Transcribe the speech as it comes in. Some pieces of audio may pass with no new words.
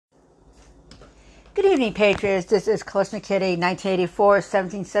Good evening, Patriots. This is Kalishna Kitty, 1984,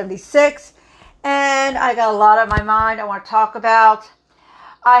 1776. And I got a lot on my mind I want to talk about.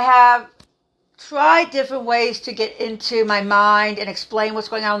 I have tried different ways to get into my mind and explain what's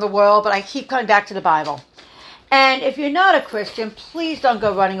going on in the world, but I keep coming back to the Bible. And if you're not a Christian, please don't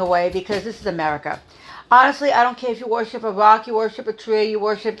go running away, because this is America. Honestly, I don't care if you worship a rock, you worship a tree, you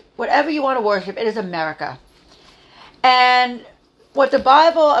worship whatever you want to worship. It is America. And what the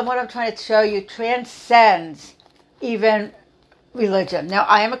Bible and what I'm trying to show you transcends even religion. Now,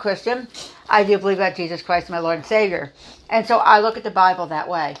 I am a Christian. I do believe that Jesus Christ is my Lord and Savior. And so I look at the Bible that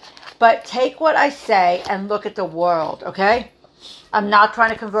way. But take what I say and look at the world, okay? I'm not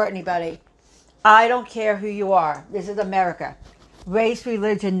trying to convert anybody. I don't care who you are. This is America. Race,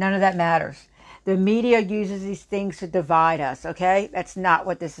 religion, none of that matters. The media uses these things to divide us, okay? That's not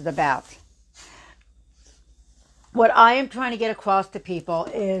what this is about. What I am trying to get across to people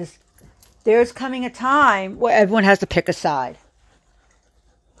is there's coming a time where everyone has to pick a side.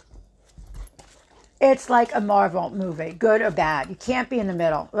 It's like a Marvel movie, good or bad. You can't be in the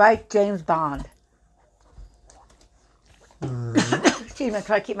middle, right? James Bond. Excuse me, I'm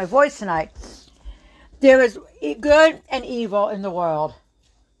trying to keep my voice tonight. There is good and evil in the world.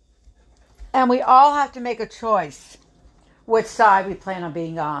 And we all have to make a choice which side we plan on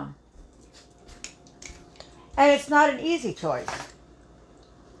being on. And it's not an easy choice.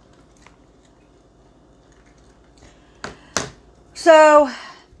 So,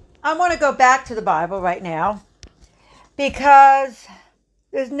 I want to go back to the Bible right now, because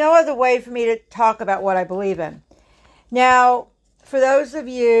there's no other way for me to talk about what I believe in. Now, for those of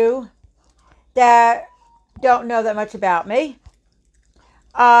you that don't know that much about me,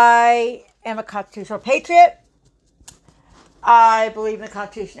 I am a constitutional patriot. I believe in the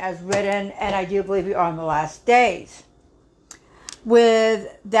Constitution as written, and I do believe we are in the last days. With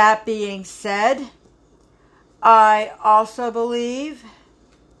that being said, I also believe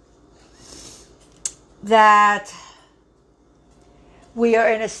that we are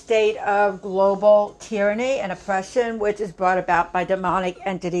in a state of global tyranny and oppression, which is brought about by demonic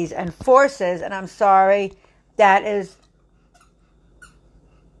entities and forces. And I'm sorry, that is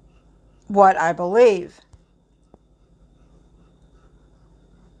what I believe.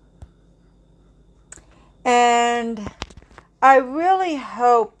 And I really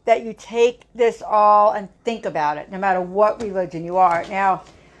hope that you take this all and think about it, no matter what religion you are. Now,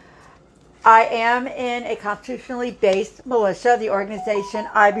 I am in a constitutionally based militia. The organization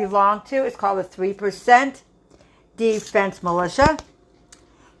I belong to is called the 3% Defense Militia.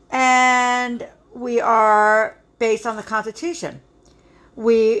 And we are based on the Constitution.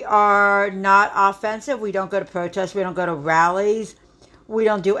 We are not offensive. We don't go to protests. We don't go to rallies. We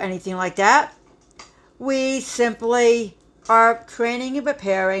don't do anything like that. We simply are training and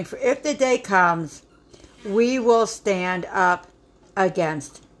preparing for, if the day comes, we will stand up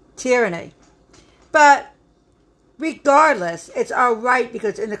against tyranny. But regardless, it's our right,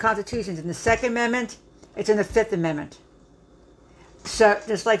 because in the Constitution, it's in the Second Amendment, it's in the Fifth Amendment. So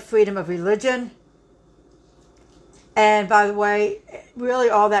just like freedom of religion. And by the way, really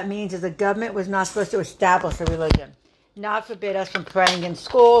all that means is the government was not supposed to establish a religion, not forbid us from praying in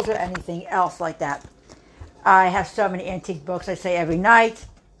schools or anything else like that. I have so many antique books I say every night,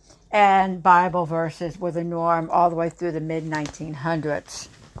 and Bible verses were the norm all the way through the mid-1900s.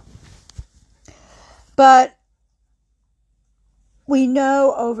 But we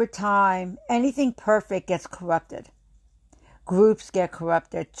know over time anything perfect gets corrupted. Groups get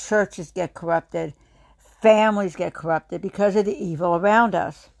corrupted, churches get corrupted, families get corrupted because of the evil around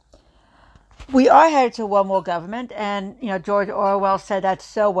us. We are headed to one world government, and George Orwell said that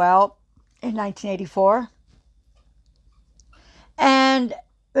so well in 1984. And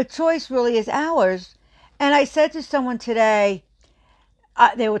the choice really is ours. And I said to someone today,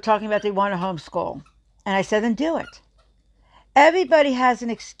 they were talking about they want to homeschool. And I said, then do it. Everybody has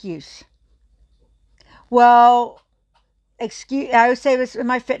an excuse. Well, I would say this in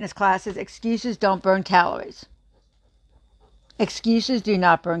my fitness classes, excuses don't burn calories. Excuses do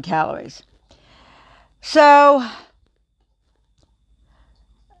not burn calories. So,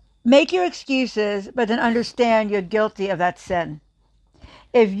 make your excuses, but then understand you're guilty of that sin.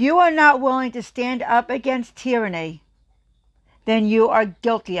 If you are not willing to stand up against tyranny, then you are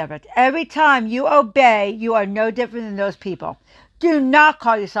guilty of it. Every time you obey, you are no different than those people. Do not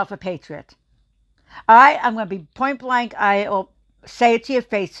call yourself a patriot. All right? I'm going to be point blank. I will say it to your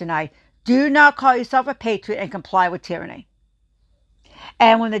face tonight. Do not call yourself a patriot and comply with tyranny.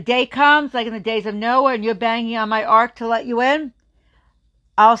 And when the day comes, like in the days of Noah, and you're banging on my ark to let you in,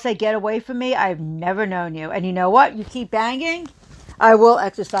 I'll say, get away from me. I've never known you. And you know what? You keep banging, I will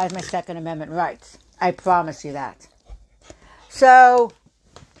exercise my Second Amendment rights. I promise you that. So,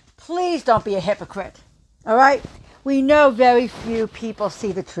 please don't be a hypocrite. All right? We know very few people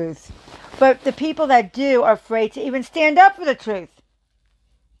see the truth. But the people that do are afraid to even stand up for the truth.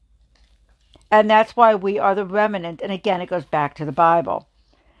 And that's why we are the remnant. And again, it goes back to the Bible.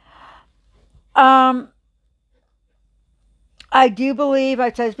 I do believe, I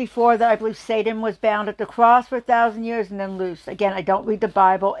said this before, that I believe Satan was bound at the cross for 1,000 years and then loose. Again, I don't read the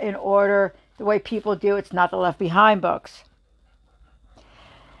Bible in order the way people do. It's not the Left Behind books.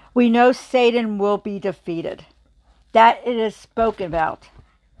 We know Satan will be defeated. That it is spoken about.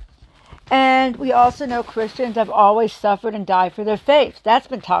 And we also know Christians have always suffered and died for their faith. That's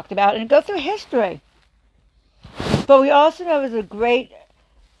been talked about and go through history. But we also know there's a great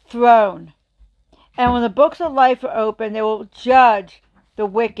throne. And when the books of life are open, they will judge the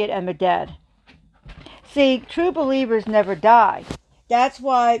wicked and the dead. See, true believers never die. That's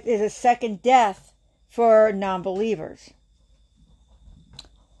why there's a second death for non-believers.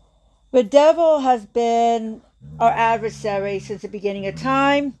 The devil has been our adversary since the beginning of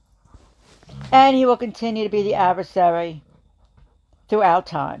time. And he will continue to be the adversary throughout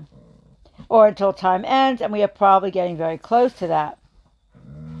time. Or until time ends, and we are probably getting very close to that.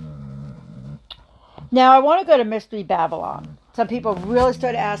 Now, I want to go to Mystery Babylon. Some people really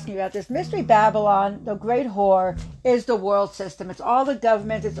started asking about this. Mystery Babylon, the great whore, is the world system. It's all the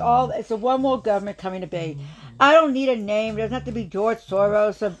government. It's the one world government coming to be. I don't need a name. It doesn't have to be George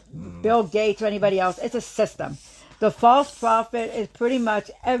Soros or Bill Gates or anybody else. It's a system. The false prophet is pretty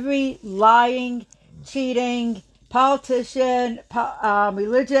much every lying, cheating, politician,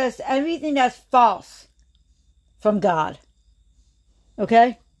 religious, everything that's false from God.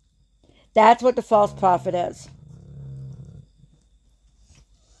 Okay? That's what the false prophet is.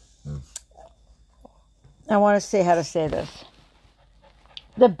 I want to see how to say this.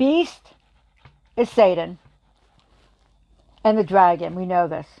 The beast is Satan and the dragon. We know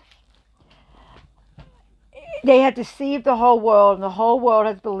this. They have deceived the whole world, and the whole world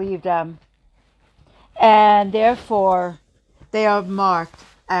has believed them. And therefore, they are marked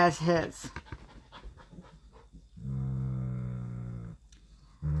as his.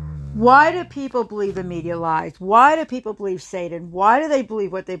 Why do people believe the media lies? Why do people believe Satan? Why do they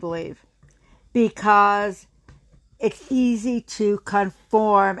believe what they believe? Because it's easy to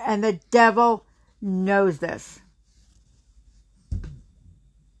conform, and the devil knows this.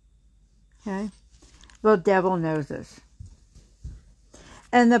 Okay? The devil knows this.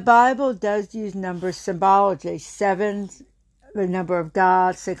 And the Bible does use number symbology. 7, the number of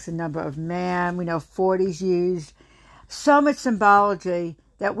God. 6, the number of man. We know 40 is used. So much symbology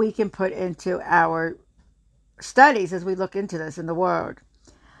that we can put into our studies as we look into this in the Word.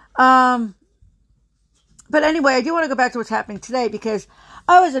 But anyway, I do want to go back to what's happening today, because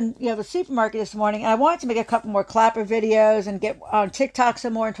I was in the supermarket this morning, and I wanted to make a couple more clapper videos and get on TikTok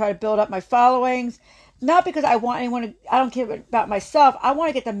some more and try to build up my followings. Not because I want anyone to, I don't care about myself. I want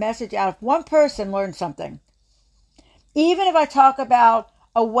to get the message out. If one person learns something, even if I talk about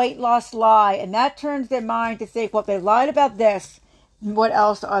a weight loss lie, and that turns their mind to think, well, if they lied about this, what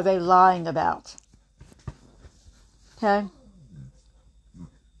else are they lying about? Okay?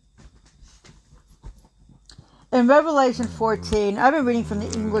 In Revelation 14, I've been reading from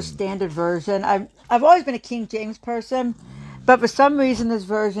the English Standard Version. I've always been a King James person, but for some reason this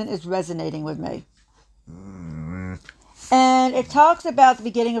version is resonating with me. And it talks about the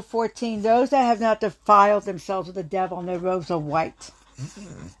beginning of 14, those that have not defiled themselves with the devil and their robes are white.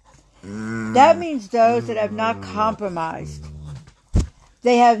 That means those that have not compromised.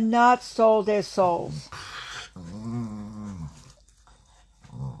 They have not sold their souls.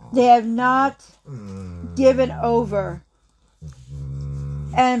 They have not given over.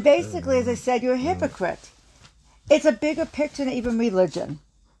 And basically, as I said, you're a hypocrite. It's a bigger picture than even religion.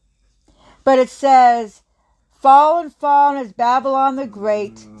 But it says, fallen, fallen is Babylon the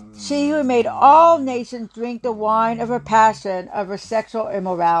Great, she who made all nations drink the wine of her passion, of her sexual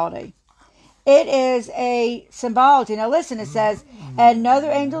immorality. It is a symbology. Now listen, it says, and another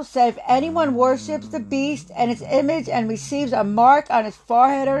angel said, if anyone worships the beast and its image and receives a mark on his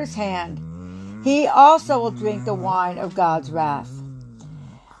forehead or his hand, he also will drink the wine of God's wrath.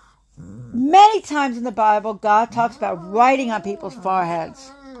 Many times in the Bible, God talks about writing on people's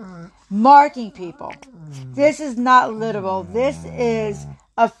foreheads, marking people. This is not literal. This is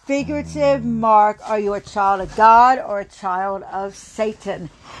a figurative mark. Are you a child of God or a child of Satan?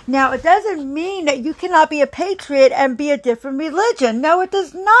 Now, it doesn't mean that you cannot be a patriot and be a different religion. No, it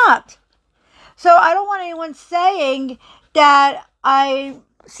does not. So I don't want anyone saying that I'm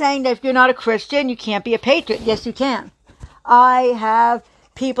saying that if you're not a Christian, you can't be a patriot. Yes, you can. I have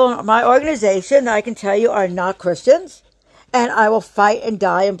people in my organization that I can tell you are not Christians, and I will fight and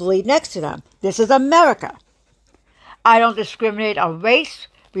die and bleed next to them. This is America. I don't discriminate on race,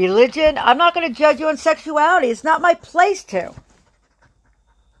 religion. I'm not going to judge you on sexuality. It's not my place to.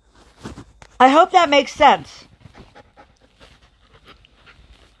 I hope that makes sense.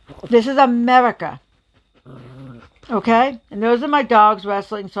 This is America. Okay? And those are my dogs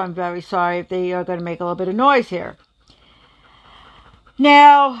wrestling, so I'm very sorry if they are going to make a little bit of noise here.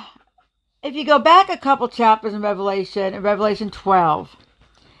 Now, if you go back a couple chapters in Revelation 12,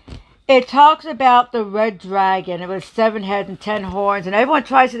 it talks about the red dragon. It was 7 heads and 10 horns, and everyone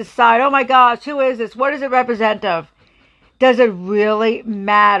tries to decide, oh my gosh, who is this? What does it represent of? Does it really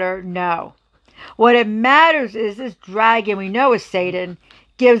matter? No. What it matters is this dragon, we know is Satan,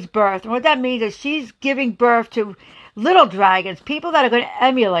 gives birth. And what that means is she's giving birth to little dragons, people that are going to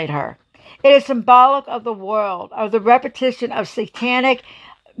emulate her. It is symbolic of the world, of the repetition of satanic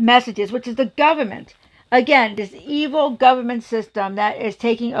messages, which is the government. Again, this evil government system that is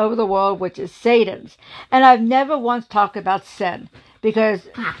taking over the world, which is Satan's. And I've never once talked about sin, because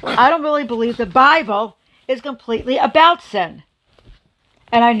I don't really believe the Bible is completely about sin.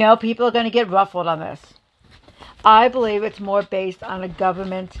 And I know people are going to get ruffled on this. I believe it's more based on a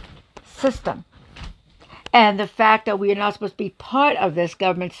government system. And the fact that we are not supposed to be part of this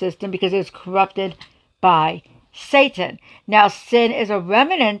government system because it's corrupted by Satan. Now, sin is a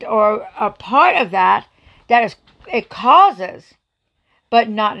remnant or a part of that is it causes, but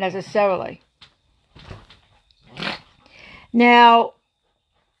not necessarily. Now,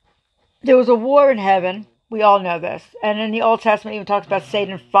 there was a war in heaven. We all know this. And in the Old Testament, it even talks about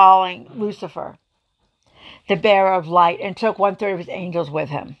Satan following Lucifer, the bearer of light, and took 1/3 of his angels with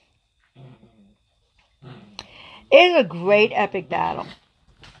him. It is a great epic battle.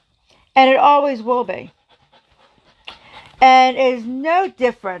 And it always will be. And it is no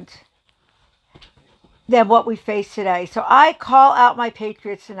different than what we face today. So I call out my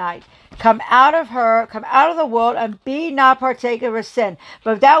patriots tonight. Come out of her, come out of the world, and be not partaker of sin.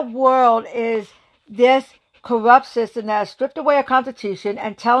 But that world is this corrupt system that has stripped away our Constitution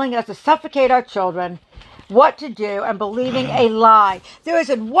and telling us to suffocate our children, what to do, and believing a lie. There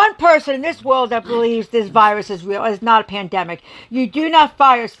isn't one person in this world that believes this virus is real. It's not a pandemic. You do not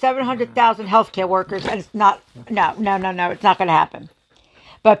fire 700,000 healthcare workers, and it's not, no, it's not going to happen.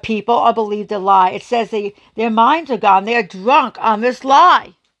 But people are believed the lie. It says their minds are gone. They are drunk on this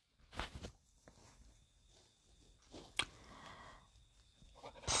lie.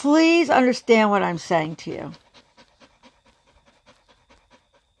 Please understand what I'm saying to you.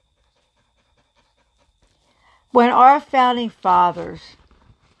 When our founding fathers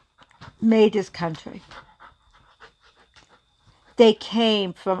made this country, they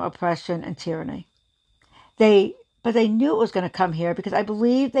came from oppression and tyranny. But they knew it was going to come here because I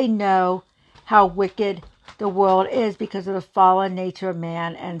believe they know how wicked the world is because of the fallen nature of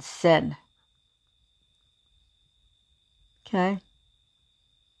man and sin. Okay?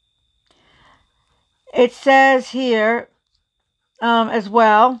 It says here as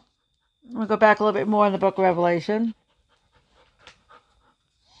well, I'm going to go back a little bit more in the book of Revelation.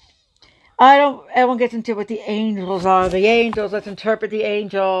 Everyone gets into what the angels are. The angels, let's interpret the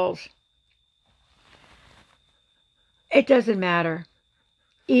angels. It doesn't matter.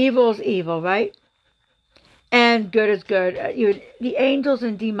 Evil's evil, right? And good is good. The angels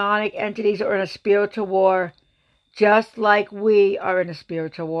and demonic entities are in a spiritual war, just like we are in a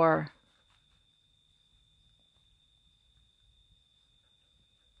spiritual war.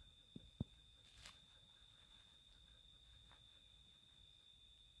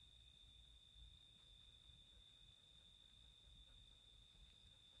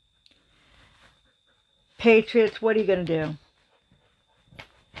 Patriots, what are you going to do?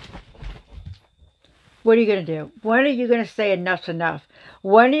 What are you going to do? When are you going to say enough's enough?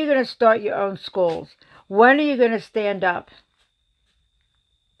 When are you going to start your own schools? When are you going to stand up?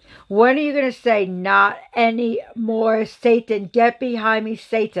 When are you going to say, not anymore, Satan? Get behind me,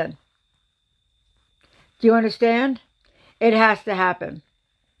 Satan. Do you understand? It has to happen.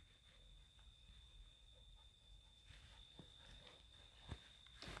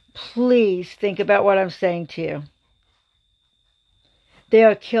 Please think about what I'm saying to you. They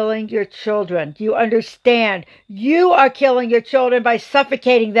are killing your children. Do you understand? You are killing your children by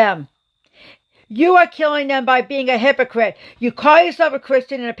suffocating them. You are killing them by being a hypocrite. You call yourself a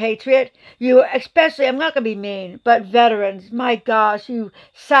Christian and a patriot. You, especially, I'm not going to be mean, but veterans, my gosh, you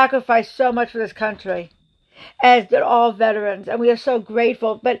sacrificed so much for this country, as did all veterans, and we are so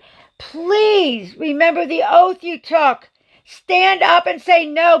grateful. But please remember the oath you took. Stand up and say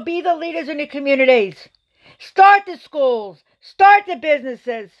no. Be the leaders in your communities. Start the schools. Start the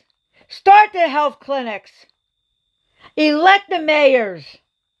businesses. Start the health clinics. Elect the mayors.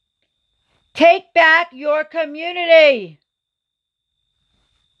 Take back your community.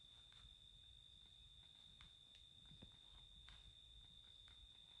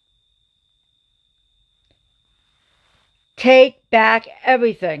 Take back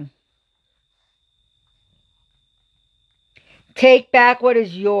everything. Take back what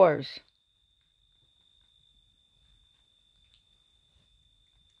is yours.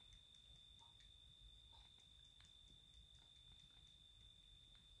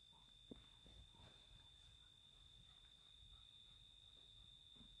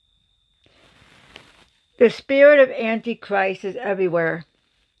 The spirit of Antichrist is everywhere.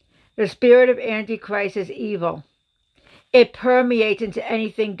 The spirit of Antichrist is evil. It permeates into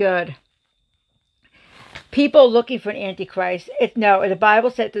anything good. People looking for an Antichrist. No, the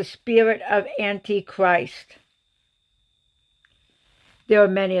Bible said the spirit of Antichrist. There are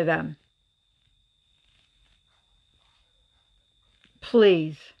many of them.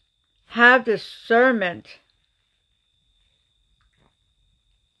 Please, have discernment.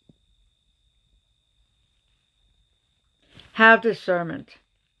 Have discernment.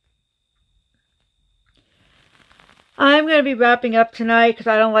 I'm going to be wrapping up tonight because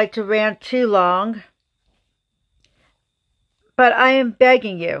I don't like to rant too long. But I am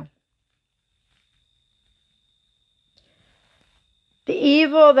begging you. The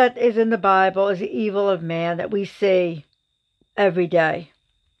evil that is in the Bible is the evil of man that we see every day.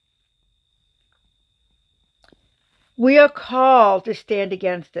 We are called to stand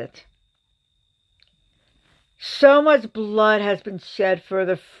against it. So much blood has been shed for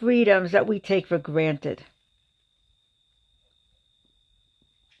the freedoms that we take for granted.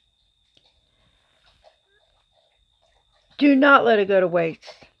 Do not let it go to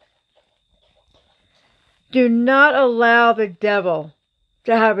waste. Do not allow the devil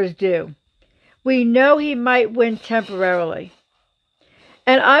to have his due. We know he might win temporarily.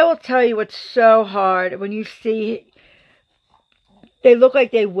 And I will tell you what's so hard when you see they look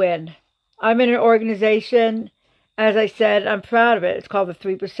like they win. I'm in an organization, as I said, I'm proud of it. It's called the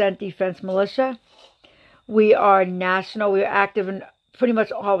 3% Defense Militia. We are national. We are active in pretty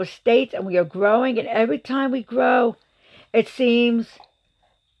much all the states, and we are growing. And every time we grow, it seems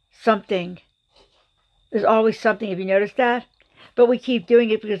something. There's always something. Have you noticed that? But we keep doing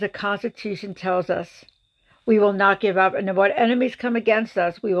it because the Constitution tells us we will not give up. And what enemies come against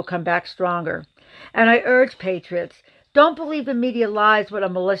us, we will come back stronger. And I urge patriots, don't believe the media lies what a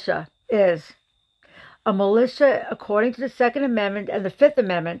militia is. A militia, according to the Second Amendment and the Fifth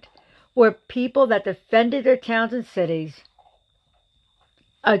Amendment, were people that defended their towns and cities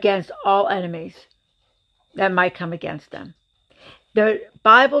against all enemies that might come against them. The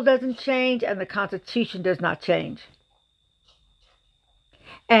Bible doesn't change and the Constitution does not change.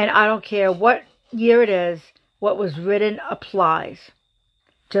 And I don't care what year it is, what was written applies,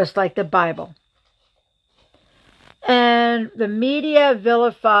 just like the Bible. And the media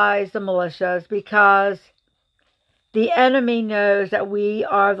vilifies the militias because the enemy knows that we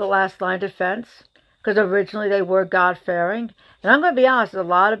are the last line of defense, because originally they were God-fearing. And I'm going to be honest, there's a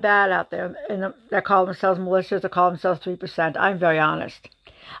lot of bad out there that call themselves militias or call themselves 3%. I'm very honest.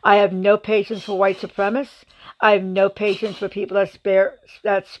 I have no patience for white supremacists. I have no patience for people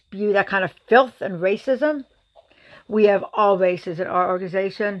that spew that kind of filth and racism. We have all races in our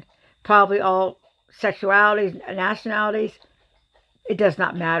organization, probably all sexualities, nationalities. It does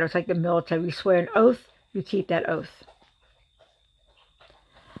not matter. It's like the military. You swear an oath, you keep that oath.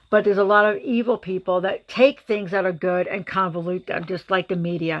 But there's a lot of evil people that take things that are good and convolute them, just like the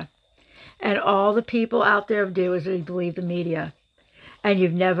media. And all the people out there do is they believe the media. And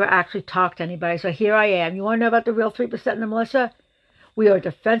you've never actually talked to anybody. So here I am. You want to know about the real 3% in the militia? We are a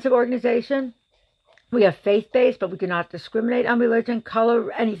defensive organization. We are faith-based, but we do not discriminate on religion,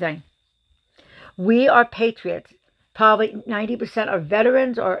 color, anything. We are patriots. Probably 90% are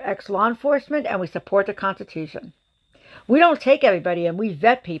veterans or ex-law enforcement, and we support the Constitution. We don't take everybody in. We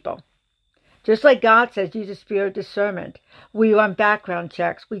vet people. Just like God says, use the spirit of discernment. We run background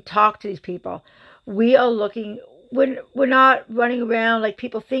checks. We talk to these people. We are looking, we're not running around like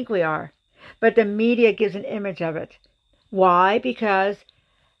people think we are. But the media gives an image of it. Why? Because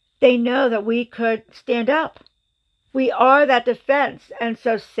they know that we could stand up. We are that defense. And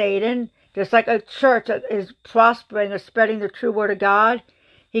so Satan, just like a church that is prospering or spreading the true word of God,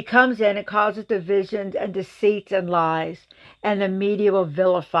 he comes in and causes divisions and deceits and lies. And the media will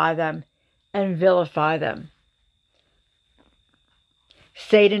vilify them and vilify them.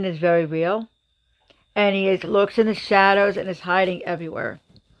 Satan is very real. And he lurks in the shadows and is hiding everywhere.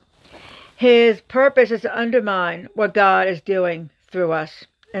 His purpose is to undermine what God is doing through us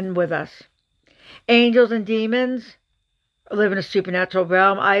and with us. Angels and demons live in a supernatural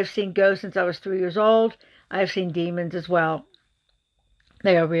realm. I have seen ghosts since I was 3 years old. I have seen demons as well.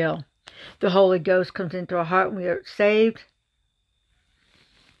 They are real. The Holy Ghost comes into our heart when we are saved.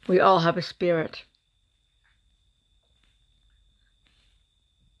 We all have a spirit.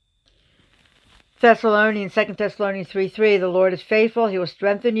 Second Thessalonians 3:3, the Lord is faithful. He will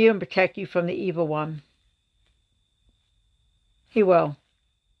strengthen you and protect you from the evil one. He will.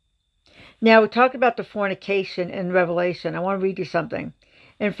 Now, we talked about the fornication in Revelation. I want to read you something.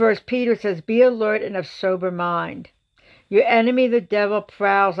 In 1 Peter, it says, be alert and of sober mind. Your enemy, the devil,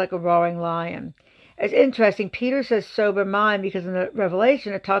 prowls like a roaring lion. It's interesting. Peter says sober mind because in the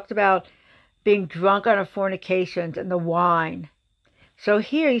Revelation, it talks about being drunk on our fornications and the wine. So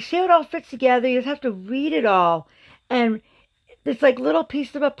here, you see how it all fits together? You just have to read it all. And it's like little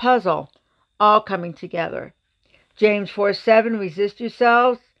pieces of a puzzle all coming together. James 4:7,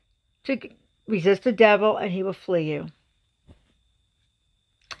 resist the devil and he will flee you.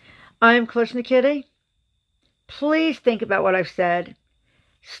 I am Kalishna Kitty. Please think about what I've said.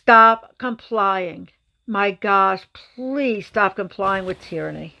 Stop complying. My gosh, please stop complying with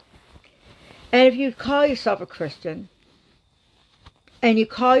tyranny. And if you call yourself a Christian and you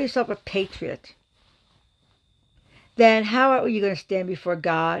call yourself a patriot, then how are you going to stand before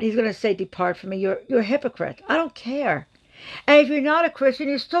God? He's going to say, depart from me. You're a hypocrite. I don't care. And if you're not a Christian,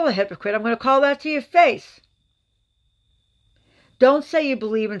 you're still a hypocrite. I'm going to call that to your face. Don't say you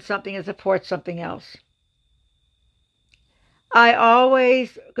believe in something and support something else. I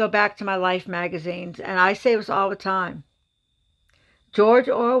always go back to my Life magazines, and I say this all the time. George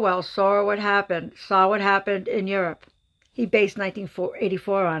Orwell saw what happened in Europe. He based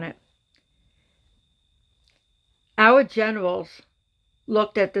 1984 on it. Our generals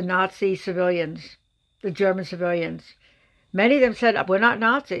looked at the Nazi civilians, the German civilians. Many of them said, we're not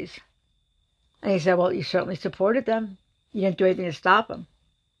Nazis. And he said, well, you certainly supported them. You didn't do anything to stop them.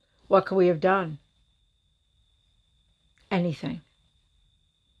 What could we have done? Anything.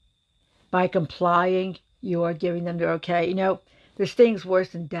 By complying, you are giving them their okay. You know, there's things worse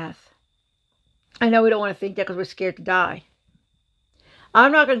than death. I know we don't want to think that because we're scared to die.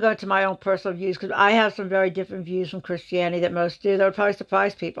 I'm not going to go into my own personal views because I have some very different views from Christianity that most do. That would probably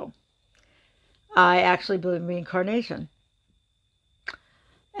surprise people. I actually believe in reincarnation.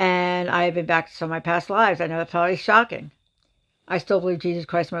 And I have been back to some of my past lives. I know that's probably shocking. I still believe Jesus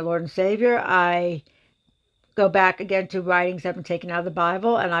Christ, my Lord and Savior. I go back again to writings that have been taken out of the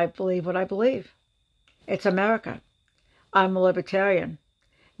Bible, and I believe what I believe. It's America. I'm a libertarian.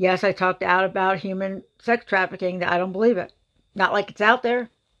 Yes, I talked out about human sex trafficking. I don't believe it. Not like it's out there.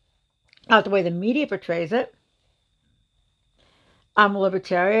 Not the way the media portrays it. I'm a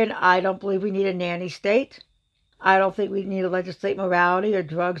libertarian. I don't believe we need a nanny state. I don't think we need to legislate morality or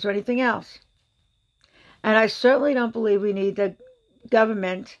drugs or anything else. And I certainly don't believe we need the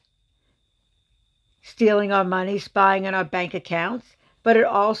government stealing our money, spying on our bank accounts. But it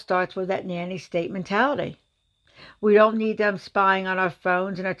all starts with that nanny state mentality. We don't need them spying on our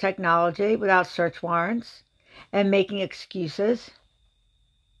phones and our technology without search warrants and making excuses.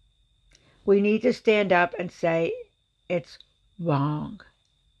 We need to stand up and say it's wrong.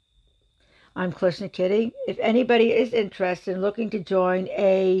 I'm Kalishna Kitty. If anybody is interested in looking to join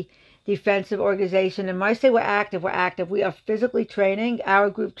a defensive organization, and when I say we're active, we are physically training. Our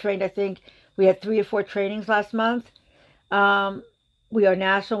group trained, I think, we had 3 or 4 trainings last month. We are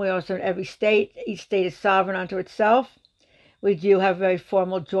national. We are also in every state. Each state is sovereign unto itself. We do have a very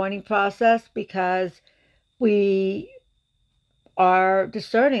formal joining process because we are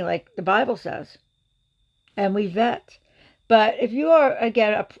discerning, like the Bible says, and we vet. But if you are,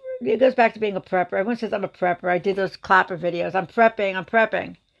 again, it goes back to being a prepper. Everyone says I'm a prepper. I did those clapper videos. I'm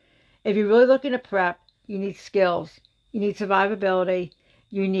prepping. If you're really looking to prep, you need skills. You need survivability.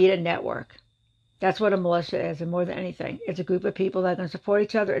 You need a network. That's what a militia is, and more than anything, it's a group of people that are going to support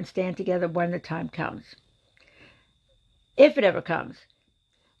each other and stand together when the time comes. If it ever comes.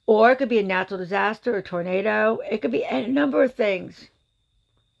 Or it could be a natural disaster, a tornado. It could be a number of things.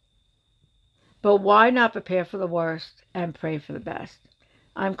 But why not prepare for the worst and pray for the best?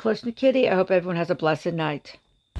 I'm Kalishna Kitty. I hope everyone has a blessed night.